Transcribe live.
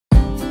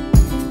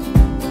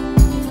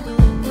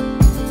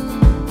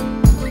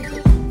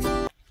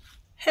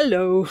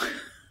Hello.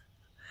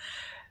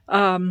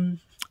 I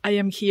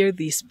am here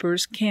this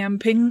first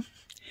camping,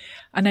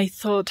 and I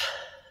thought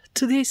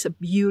today's a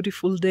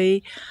beautiful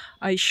day.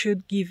 I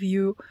should give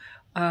you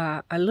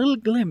a little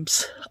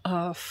glimpse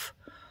of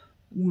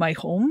my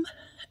home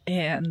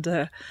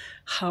and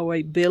how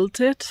I built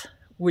it,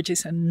 which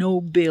is a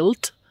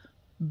no-build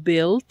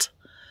build.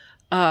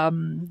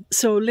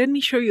 So let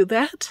me show you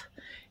that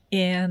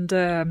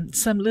and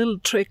some little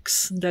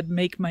tricks that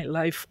make my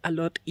life a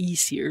lot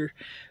easier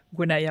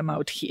when I am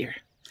out here.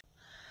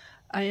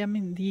 I am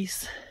in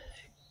this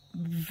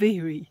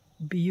very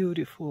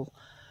beautiful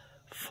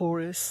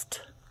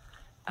forest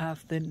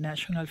of the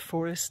National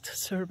Forest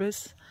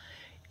Service,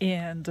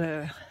 and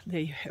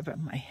they have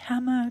my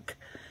hammock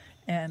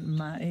and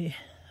my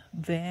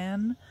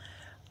van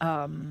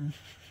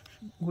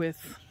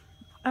with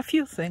a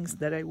few things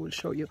that I will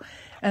show you.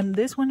 And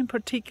this one in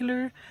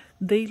particular,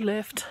 they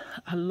left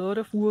a lot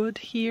of wood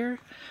here,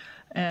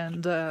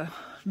 and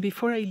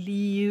before I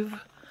leave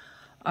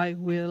I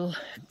will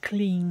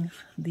clean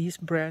these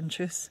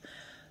branches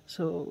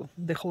so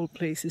the whole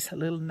place is a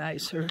little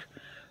nicer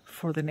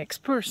for the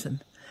next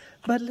person.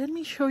 But let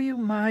me show you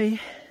my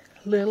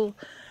little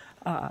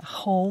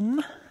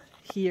home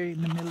here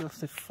in the middle of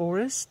the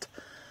forest.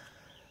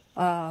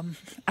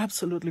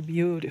 Absolutely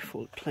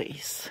beautiful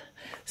place.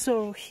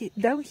 So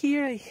down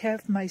here I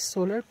have my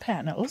solar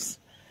panels,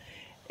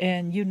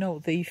 and you know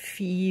they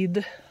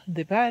feed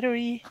the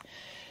battery,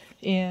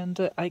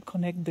 and I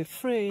connect the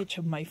fridge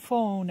of my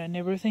phone and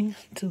everything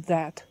to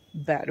that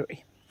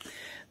battery.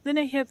 Then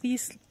I have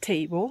this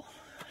table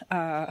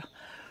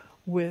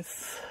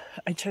with,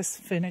 I just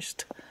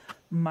finished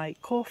my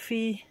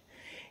coffee,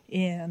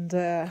 and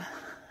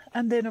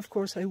then of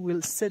course I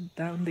will sit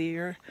down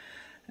there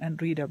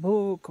and read a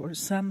book or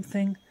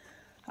something.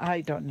 I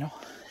don't know.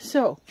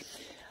 So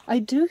I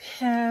do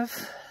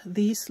have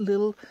this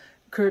little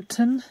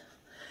curtain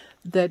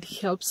that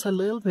helps a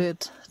little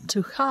bit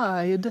to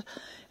hide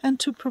and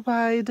to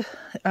provide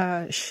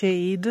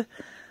shade,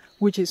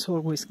 which is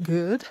always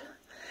good.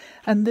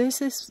 And this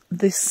is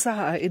the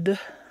side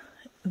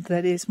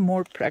that is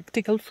more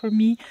practical for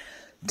me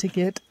to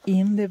get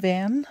in the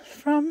van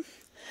from.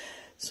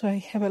 So I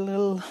have a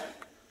little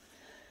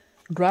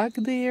rug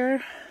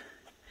there,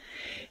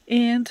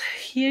 and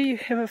here you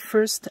have a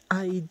first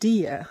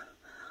idea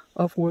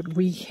of what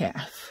we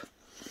have.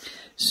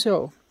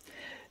 So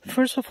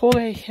first of all,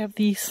 I have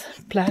this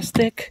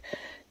plastic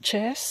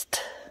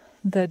chest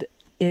that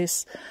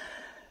is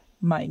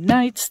my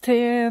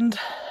nightstand,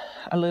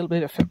 a little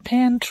bit of a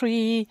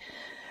pantry.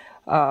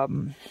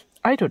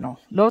 I don't know,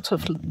 lots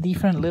of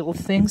different little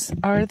things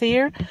are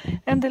there.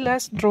 And the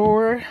last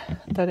drawer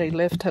that I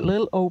left a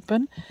little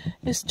open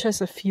is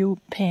just a few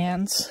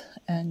pants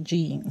and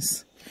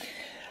jeans.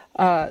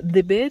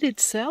 The bed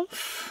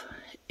itself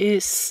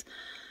is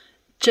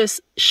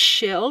just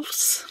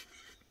shelves,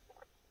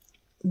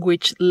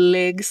 which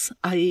legs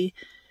I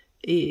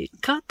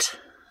cut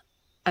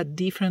at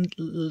different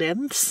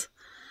lengths,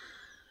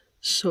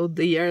 so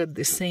they are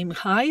the same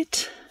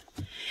height,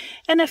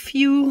 and a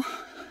few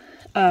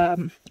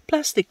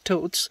plastic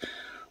totes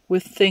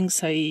with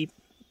things I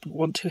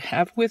want to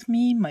have with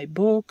me, my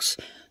books,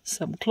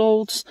 some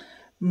clothes,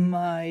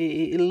 my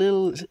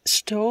little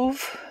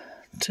stove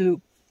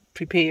to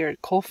prepare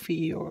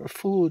coffee or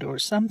food or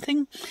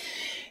something,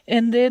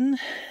 and then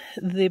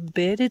the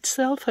bed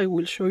itself I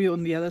will show you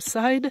on the other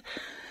side.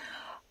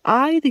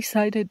 I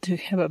decided to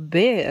have a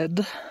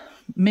bed.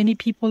 Many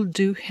people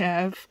do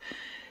have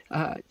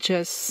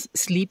just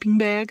sleeping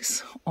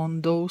bags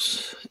on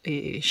those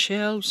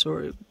shelves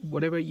or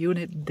whatever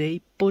unit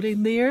they put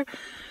in there,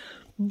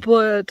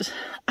 but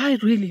I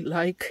really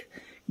like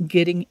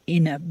getting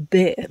in a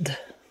bed.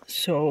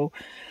 So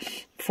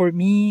for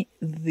me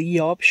the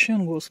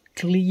option was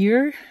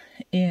clear,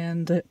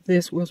 and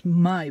this was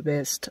my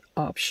best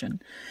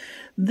option.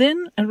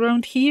 Then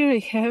around here I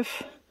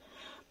have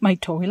my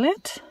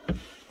toilet.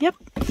 Yep,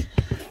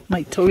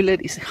 my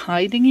toilet is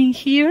hiding in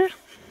here.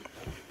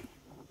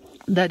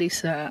 That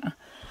is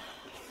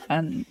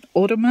an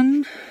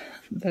ottoman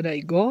that I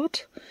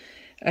got.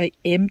 I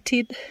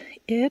emptied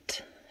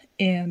it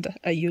and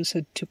I use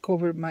it to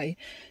cover my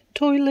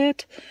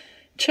toilet,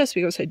 just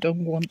because I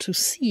don't want to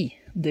see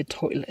the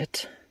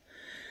toilet.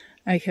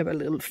 I have a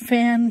little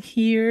fan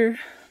here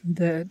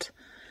that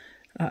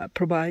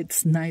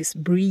provides nice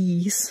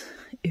breeze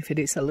if it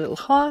is a little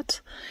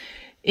hot.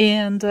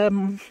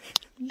 And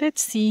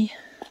let's see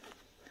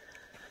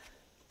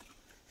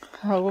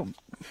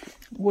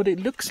what it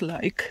looks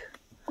like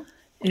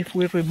if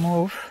we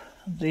remove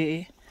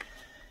the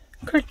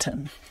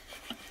curtain.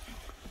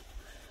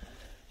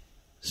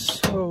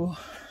 So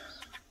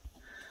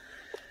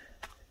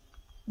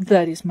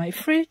that is my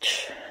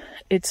fridge.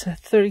 It's a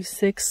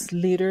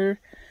 36-liter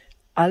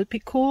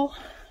Alpicool,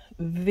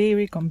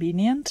 very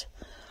convenient.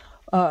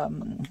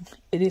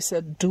 It is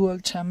a dual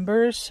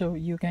chamber, so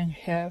you can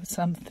have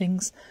some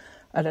things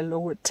at a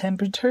lower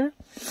temperature.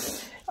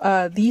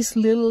 This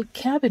little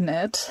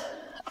cabinet,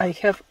 I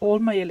have all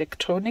my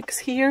electronics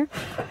here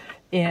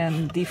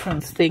and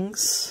different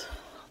things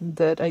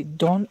that I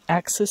don't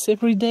access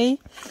every day.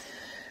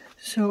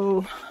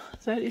 So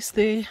that is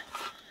the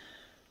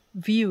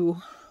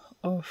view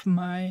of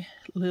my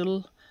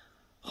little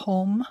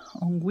home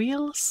on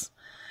wheels.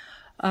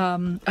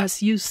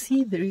 As you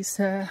see, there is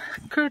a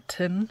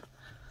curtain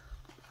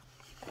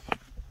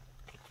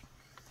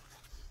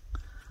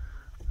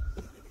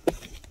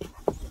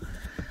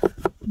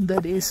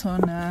that is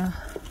on a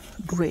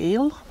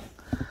rail,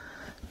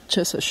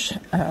 just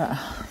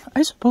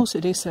I suppose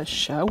it is a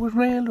shower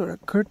rail or a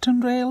curtain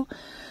rail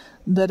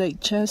that I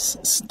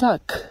just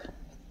stuck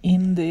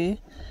in the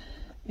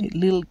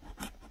little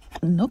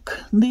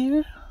nook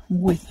there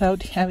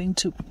without having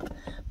to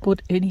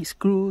put any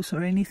screws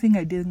or anything.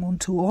 I didn't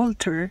want to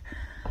alter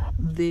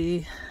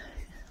the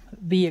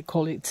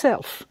vehicle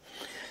itself.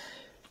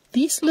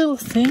 These little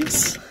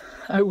things,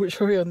 I will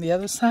show you on the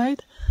other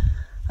side,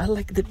 are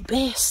like the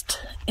best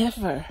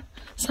ever.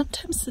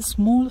 Sometimes the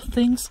small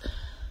things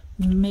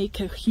make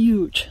a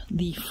huge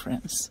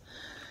difference.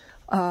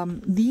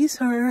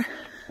 These are,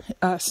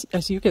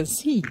 as you can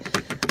see,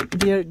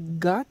 they are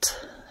gutter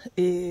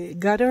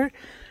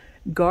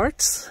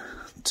guards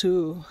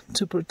to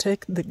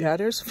protect the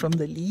gutters from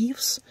the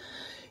leaves.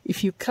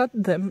 If you cut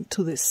them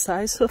to the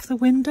size of the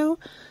window,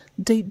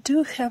 they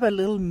do have a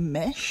little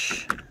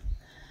mesh,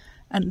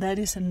 and that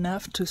is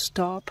enough to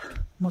stop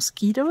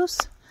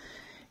mosquitoes,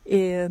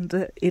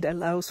 and it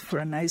allows for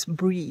a nice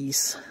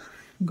breeze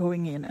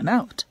going in and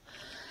out.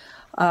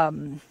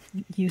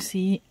 You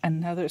see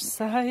another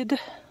side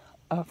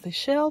of the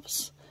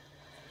shelves,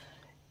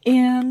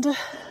 and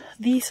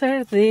these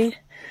are the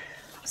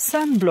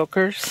sun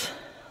blockers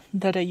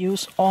that I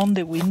use on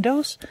the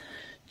windows,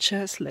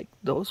 just like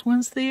those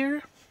ones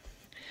there.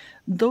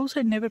 Those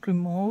I never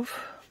remove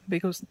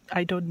because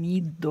I don't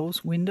need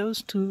those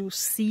windows to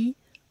see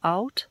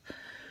out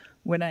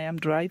when I am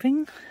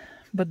driving.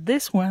 But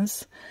these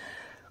ones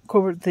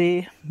cover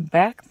the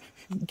back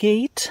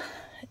gate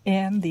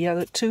and the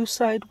other two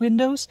side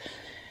windows,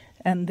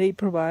 and they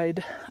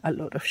provide a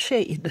lot of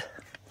shade.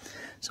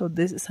 So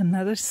this is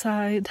another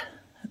side,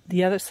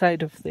 the other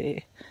side of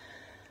the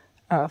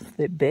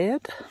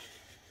bed.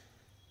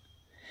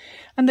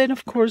 And then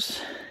of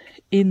course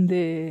in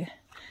the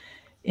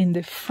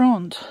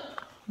front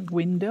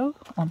window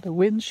on the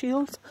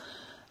windshield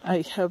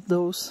I have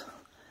those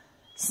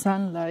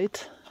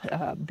sunlight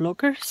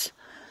blockers.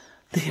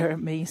 They are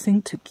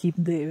amazing to keep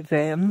the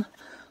van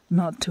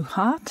not too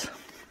hot.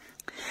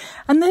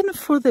 And then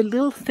for the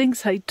little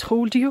things I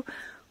told you,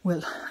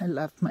 well, I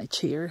love my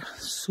chair,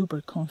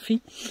 super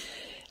comfy.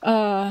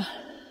 For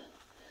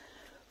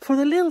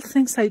the little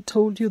things I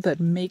told you that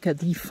make a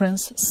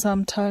difference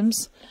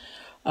sometimes,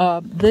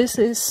 this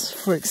is,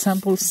 for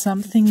example,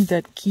 something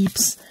that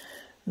keeps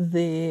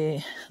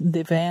the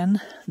van,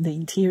 the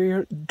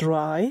interior,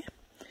 dry.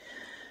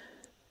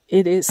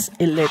 It is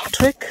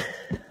electric,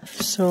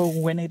 so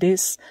when it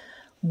is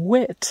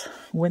wet,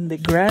 when the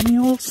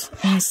granules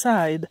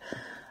inside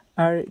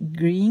are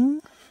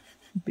green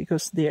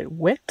because they're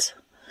wet,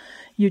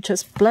 you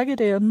just plug it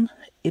in,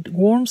 it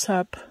warms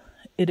up,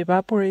 it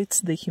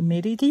evaporates the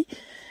humidity,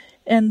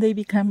 and they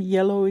become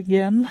yellow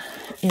again,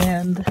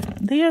 and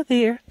they are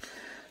there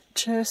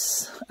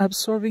just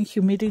absorbing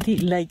humidity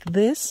like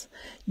this.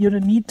 You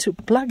don't need to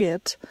plug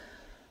it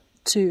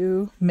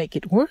to make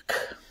it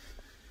work.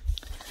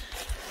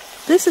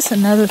 This is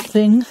another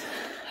thing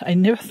I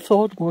never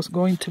thought was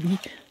going to be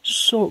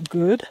so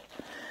good.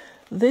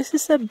 This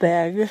is a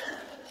bag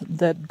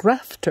that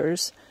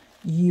drafters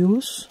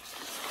use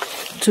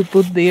to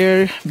put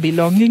their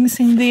belongings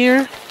in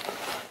there,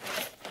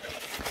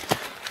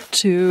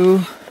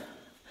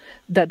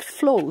 that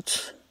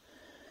floats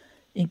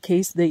in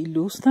case they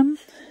lose them.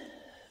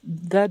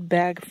 That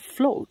bag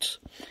floats.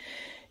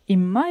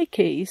 In my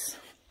case,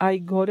 I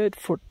got it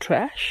for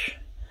trash.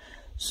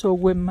 So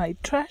when my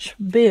trash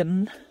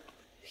bin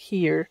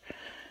here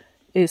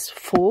is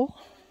full,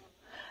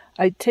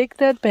 I take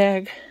that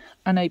bag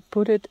and I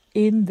put it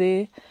in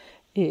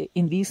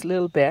this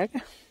little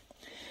bag,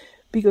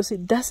 because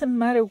it doesn't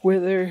matter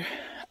whether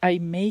I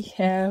may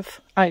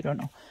have, I don't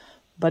know,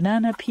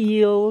 banana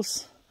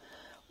peels,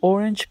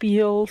 orange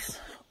peels,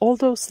 all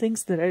those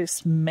things that are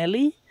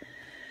smelly.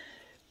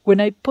 When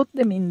I put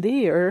them in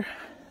there,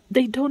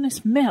 they don't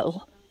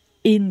smell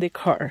in the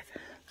car.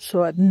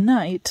 So at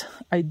night,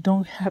 I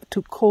don't have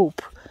to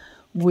cope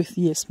with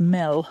the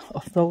smell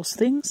of those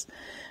things.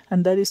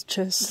 And that is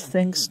just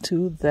thanks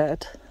to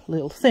that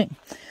little thing.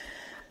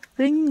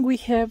 Then we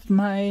have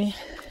my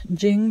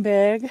gym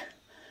bag,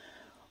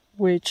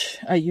 which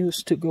I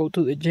use to go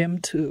to the gym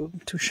to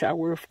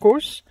shower, of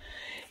course.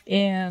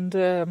 And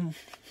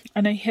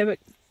I have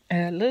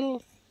a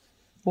little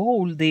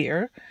bowl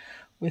there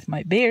with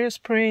my bear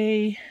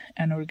spray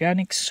and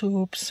organic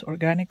soups,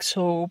 organic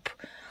soap,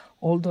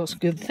 all those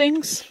good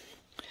things.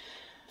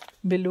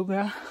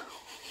 Beluga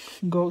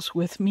goes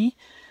with me,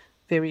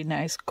 very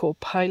nice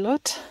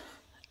co-pilot.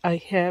 I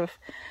have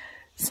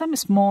some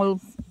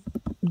small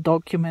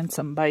documents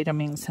and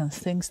vitamins and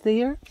things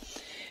there.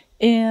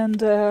 And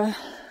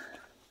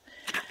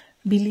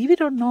believe it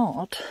or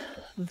not,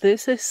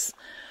 this is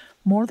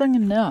more than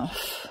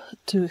enough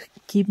to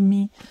keep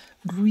me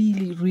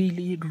really,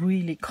 really,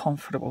 really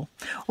comfortable.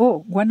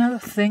 Oh, one other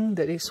thing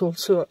that is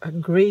also a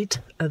great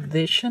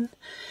addition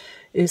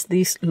is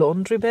this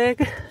laundry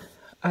bag.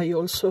 I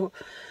also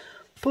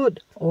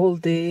put all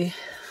the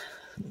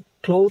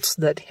clothes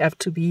that have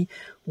to be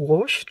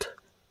washed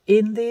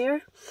in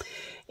there,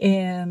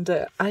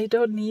 and I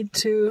don't need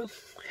to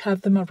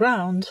have them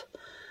around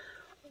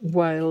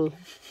while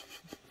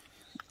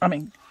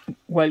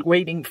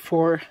waiting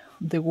for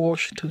the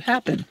wash to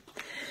happen.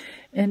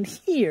 And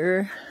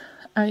here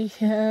I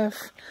have,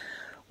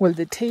 well,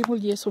 the table,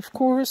 yes, of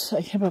course.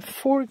 I have a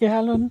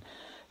 4-gallon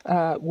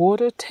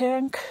water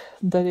tank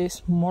that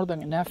is more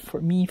than enough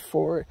for me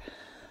for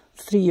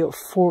 3 or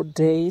 4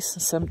 days,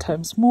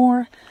 sometimes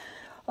more.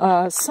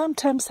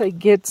 Sometimes I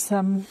get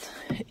some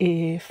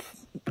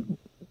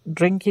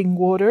drinking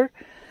water.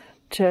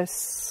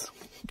 Just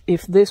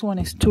if this one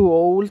is too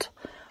old,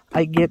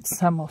 I get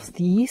some of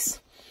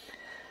these,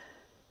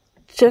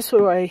 just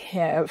so I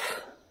have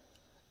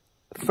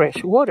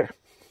fresh water.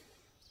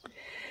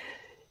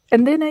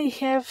 And then I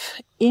have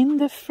in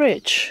the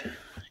fridge,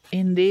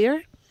 in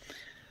there,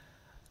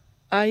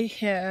 I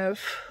have,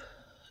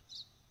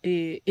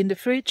 in the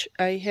fridge,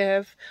 I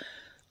have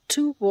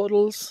 2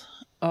 bottles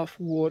of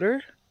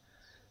water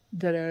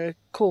that are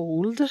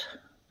cold.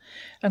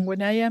 And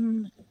when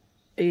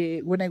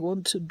I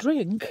want to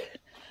drink,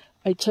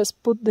 I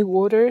just put the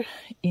water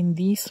in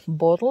this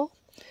bottle,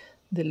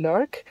 the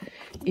Lark.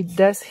 It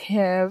does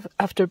have,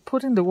 after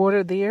putting the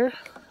water there,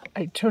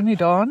 I turn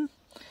it on.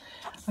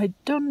 I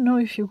don't know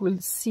if you will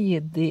see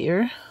it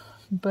there,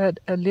 but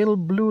a little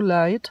blue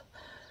light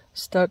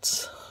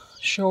starts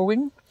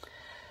showing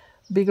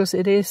because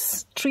it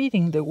is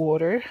treating the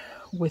water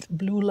with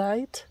blue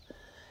light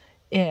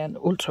and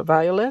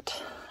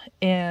ultraviolet,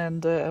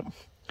 and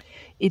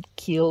it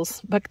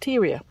kills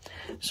bacteria.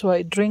 So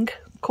I drink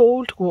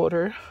cold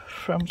water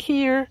from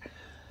here.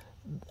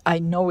 I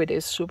know it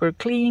is super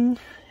clean,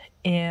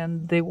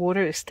 and the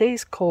water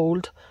stays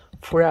cold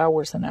for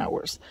hours and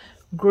hours.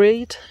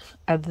 Great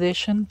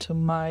addition to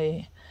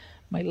my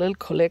little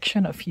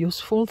collection of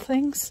useful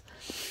things.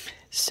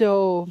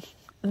 So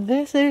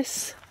this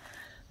is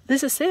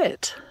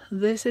it.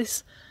 This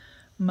is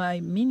my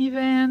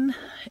minivan.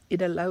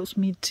 It allows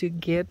me to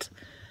get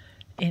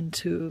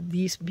into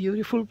these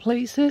beautiful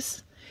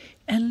places.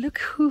 And look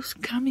who's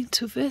coming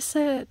to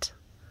visit.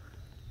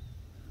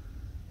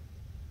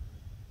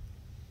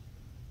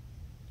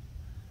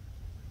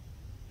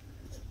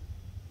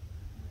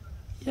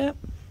 Yep.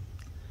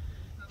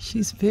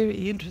 She's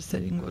very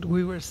interested in what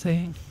we were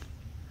saying.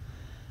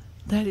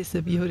 That is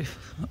the beauty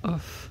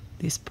of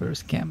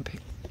dispersed camping.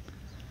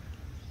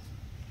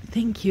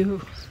 Thank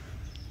you.